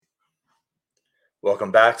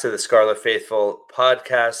Welcome back to the Scarlet Faithful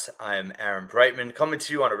podcast. I'm Aaron Breitman coming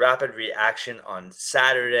to you on a rapid reaction on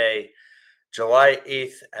Saturday, July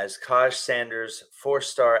 8th, as Kaj Sanders,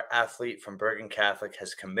 four-star athlete from Bergen Catholic,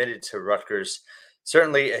 has committed to Rutgers.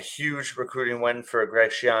 Certainly a huge recruiting win for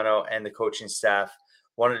Greg Schiano and the coaching staff.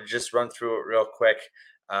 Wanted to just run through it real quick.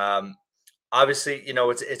 Obviously,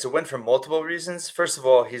 it's a win for multiple reasons. First of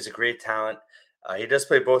all, he's a great talent. He does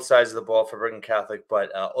play both sides of the ball for Bergen Catholic, but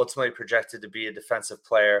ultimately projected to be a defensive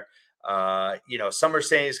player. Some are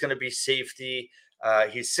saying he's going to be safety.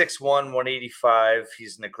 He's 6'1", 185.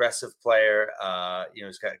 He's an aggressive player.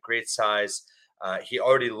 He's got great size. He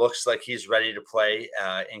already looks like he's ready to play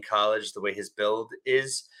in college the way his build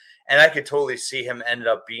is. And I could totally see him end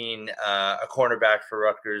up being a cornerback for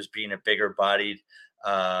Rutgers, being a bigger bodied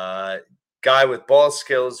guy with ball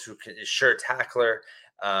skills who is sure tackler.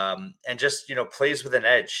 And just, plays with an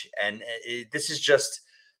edge. And this is just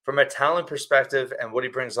from a talent perspective and what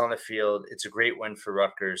he brings on the field. It's a great win for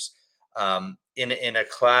Rutgers in a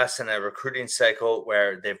class and a recruiting cycle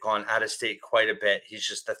where they've gone out of state quite a bit. He's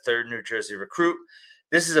just the third New Jersey recruit.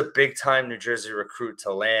 This is a big time New Jersey recruit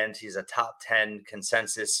to land. He's a top 10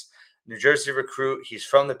 consensus New Jersey recruit. He's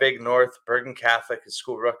from the Big North, Bergen Catholic, a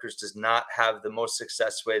school Rutgers does not have the most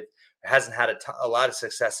success with. Hasn't had a lot of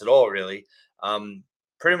success at all, really.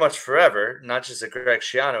 Pretty much forever, not just a Greg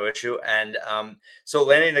Schiano issue. And so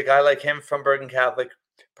landing a guy like him from Bergen Catholic,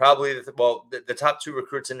 probably, the top two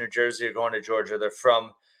recruits in New Jersey are going to Georgia. They're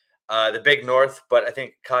from the Big North, but I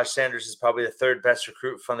think Kaj Sanders is probably the third best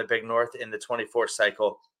recruit from the Big North in the 24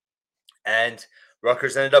 cycle. And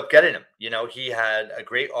Rutgers ended up getting him. He had a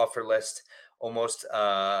great offer list, almost,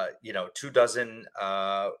 2 dozen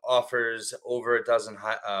offers, over a dozen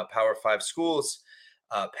Power 5 schools.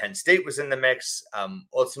 Penn State was in the mix.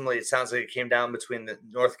 Ultimately, it sounds like it came down between the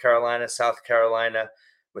North Carolina, South Carolina,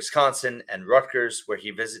 Wisconsin, and Rutgers, where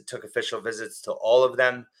he took official visits to all of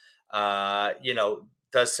them.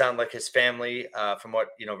 Does sound like his family, from what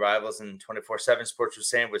Rivals and 24/7 Sports was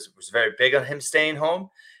saying, was very big on him staying home,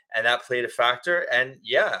 and that played a factor. And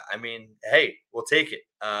yeah, I mean, hey, we'll take it.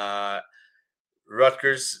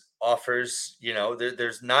 Rutgers offers,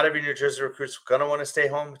 there's not every New Jersey recruit's going to want to stay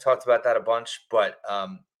home. We talked about that a bunch, but,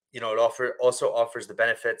 it also offers the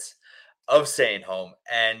benefits of staying home.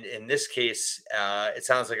 And in this case, it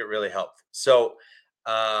sounds like it really helped. So,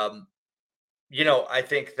 I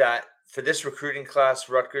think that for this recruiting class,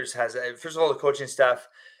 Rutgers has, first of all, the coaching staff,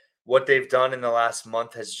 what they've done in the last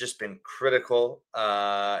month has just been critical.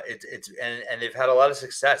 And they've had a lot of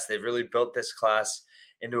success. They've really built this class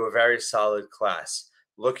into a very solid class.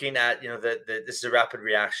 Looking at, this is a rapid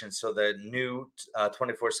reaction. So the new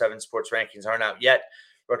 24/7 Sports rankings aren't out yet.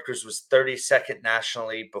 Rutgers was 32nd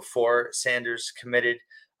nationally before Sanders committed,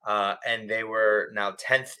 and they were now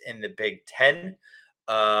 10th in the Big Ten.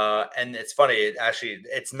 And it's funny,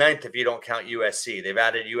 it's 9th if you don't count USC. They've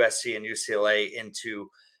added USC and UCLA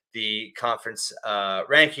into the conference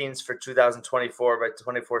rankings for 2024 by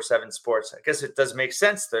 24/7 Sports. I guess it does make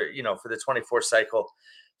sense that, for the 24 cycle,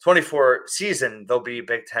 24 season, they'll be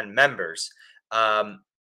Big Ten members.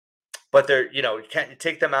 But they're, you can't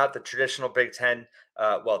take them out, the traditional Big Ten,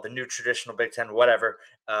 the new traditional Big Ten, whatever.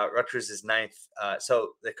 Rutgers is 9th.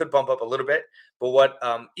 So they could bump up a little bit. But what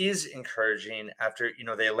is encouraging after,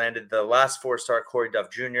 they landed the last 4-star Corey Dove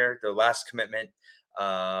Jr., their last commitment,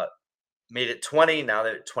 made it 20. Now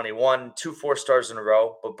they're at 21, 2 4-stars in a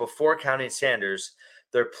row. But before counting Sanders,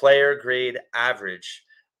 their player grade average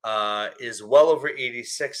is well over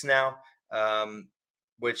 86 now,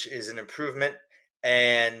 which is an improvement.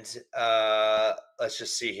 And let's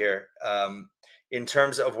just see here. In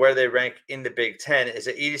terms of where they rank in the Big Ten, is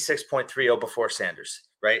at 86.30 before Sanders,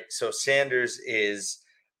 right? So Sanders is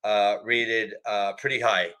rated pretty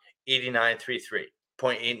high, 89.33.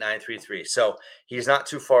 0.8933. So he's not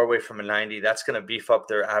too far away from a 90. That's going to beef up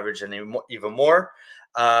their average and even more.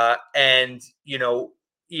 And,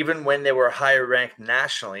 even when they were higher ranked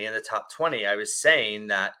nationally in the top 20, I was saying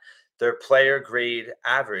that their player grade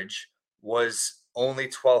average was only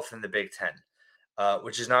 12th in the Big Ten,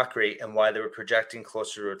 which is not great, and why they were projecting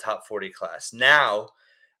closer to a top 40 class. Now,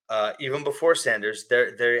 even before Sanders,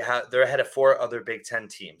 they're ahead of 4 other Big Ten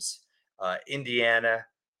teams: Indiana,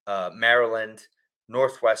 Maryland,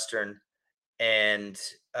 Northwestern, and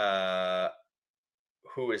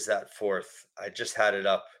who is that fourth? I just had it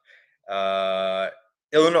up.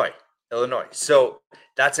 Illinois. So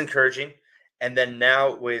that's encouraging. And then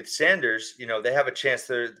now with Sanders, they have a chance.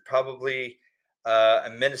 They're probably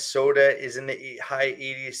Minnesota is in the high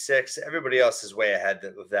 86. Everybody else is way ahead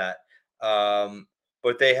of that.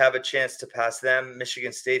 But they have a chance to pass them.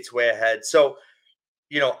 Michigan State's way ahead. So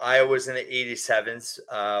Iowa's in the 87s.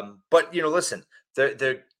 But listen,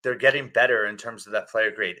 they're getting better in terms of that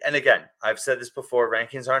player grade. And again, I've said this before,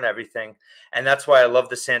 rankings aren't everything. And that's why I love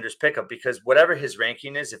the Sanders pickup, because whatever his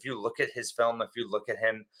ranking is, if you look at his film, if you look at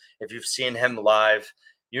him, if you've seen him live,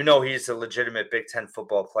 he's a legitimate Big Ten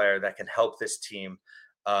football player that can help this team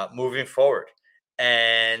moving forward.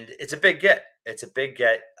 And it's a big get. It's a big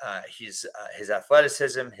get. He's his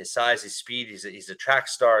athleticism, his size, his speed. He's a track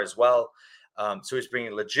star as well. So he's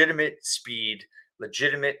bringing legitimate speed,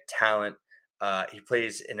 legitimate talent. He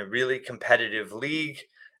plays in a really competitive league.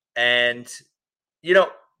 And,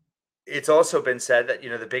 it's also been said that,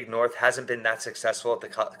 the Big North hasn't been that successful at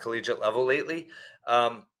the collegiate level lately.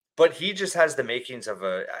 But he just has the makings of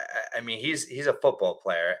he's a football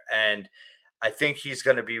player. And I think he's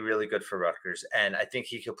going to be really good for Rutgers. And I think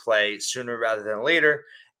he could play sooner rather than later.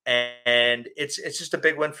 And it's just a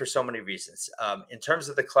big win for so many reasons. In terms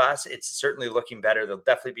of the class, it's certainly looking better. They'll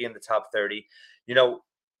definitely be in the top 30.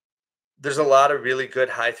 There's a lot of really good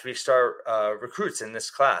high 3-star recruits in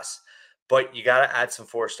this class, but you got to add some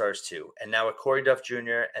 4-stars too. And now with Corey Duff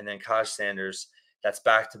Jr. and then Kaj Sanders, that's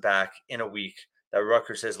back to back in a week that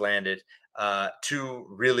Rutgers has landed. Two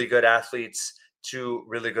really good athletes, two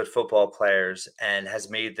really good football players, and has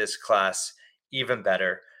made this class even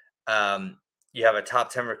better. You have a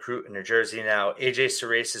top 10 recruit in New Jersey now. AJ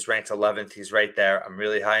Sarace is ranked 11th. He's right there. I'm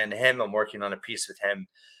really high on him. I'm working on a piece with him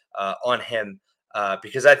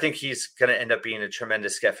because I think he's going to end up being a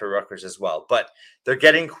tremendous get for Rutgers as well. But they're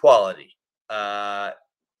getting quality.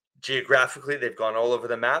 Geographically, they've gone all over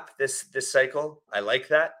the map this cycle. I like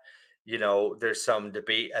that. There's some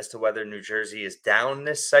debate as to whether New Jersey is down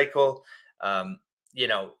this cycle.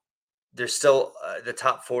 There's still the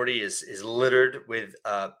top 40 is littered with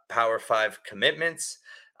Power 5 commitments.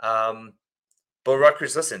 But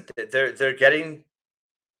Rutgers, listen, they're getting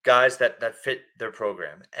guys that fit their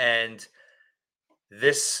program, and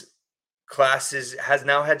this class has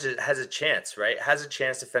a chance, right? Has a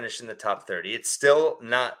chance to finish in the top 30. It's still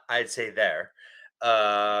not, I'd say, there.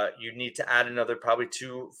 You need to add another probably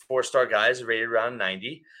 2 4-star guys rated around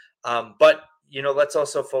 90. But let's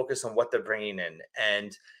also focus on what they're bringing in,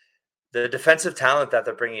 and the defensive talent that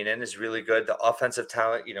they're bringing in is really good. The offensive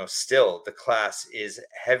talent, still the class is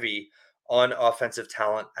heavy on offensive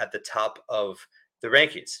talent at the top of the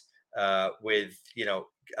rankings.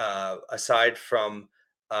 Aside from,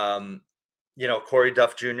 Corey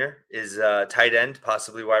Duff Jr. is tight end,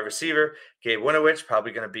 possibly wide receiver. Gabe Winovich,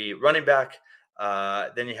 probably going to be running back.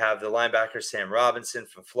 Then you have the linebacker, Sam Robinson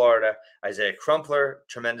from Florida. Isaiah Crumpler,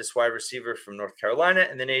 tremendous wide receiver from North Carolina.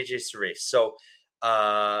 And then AJ Sarace. So,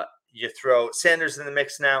 you throw Sanders in the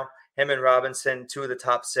mix now, him and Robinson, 2 of the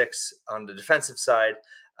top 6 on the defensive side.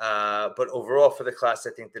 But overall for the class,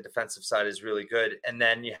 I think the defensive side is really good. And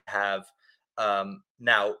then you have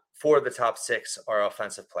now 4 of the top 6 are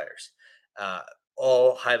offensive players,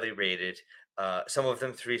 all highly rated. Some of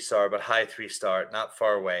them 3-star, but high 3-star, not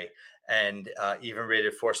far away, and even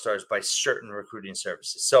rated 4 stars by certain recruiting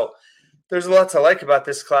services. So there's a lot to like about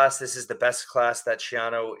this class. This is the best class that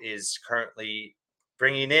Schiano is currently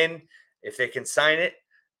bringing in. If they can sign it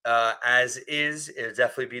as is, it'll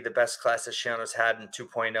definitely be the best class that Schiano's had in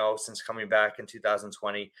 2.0 since coming back in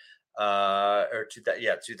 2020,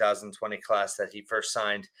 2020 class that he first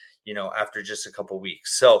signed, after just a couple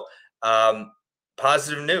weeks. So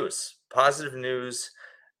positive news.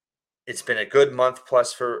 It's been a good month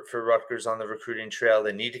plus for Rutgers on the recruiting trail.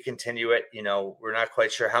 They need to continue it. We're not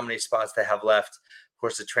quite sure how many spots they have left. Of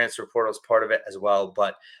course, the transfer portal is part of it as well,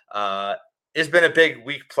 but it's been a big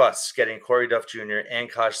week plus getting Corey Duff Jr.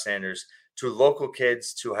 and Kaj Sanders, 2 local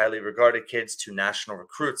kids, 2 highly regarded kids, 2 national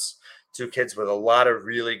recruits, 2 kids with a lot of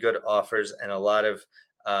really good offers and a lot of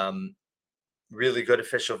really good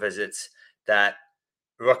official visits that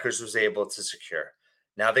Rutgers was able to secure.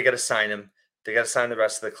 Now they got to sign them. They got to sign the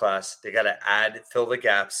rest of the class. They got to fill the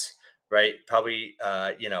gaps, right? Probably,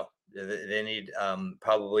 they need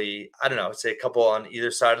probably, I don't know, say a couple on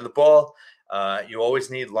either side of the ball. You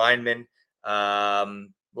always need linemen.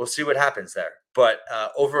 We'll see what happens there. But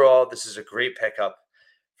overall, this is a great pickup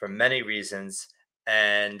for many reasons.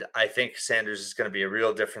 And I think Sanders is going to be a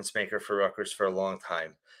real difference maker for Rutgers for a long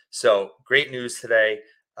time. So great news today.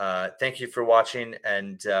 Thank you for watching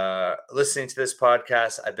and listening to this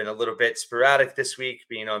podcast. I've been a little bit sporadic this week,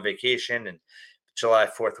 being on vacation and July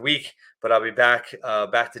 4th week, but I'll be back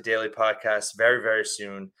to daily podcasts very, very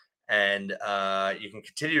soon. And you can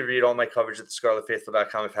continue to read all my coverage at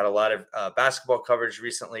thescarletfaithful.com. I've had a lot of basketball coverage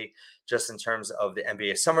recently, just in terms of the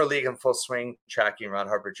NBA Summer League in full swing, tracking Ron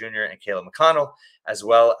Harper Jr. and Caleb McConnell, as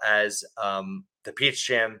well as the Peach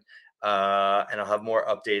Jam. and I'll have more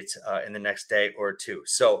updates in the next day or two.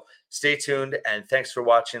 So stay tuned, and thanks for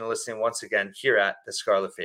watching and listening once again here at the Scarlet Face.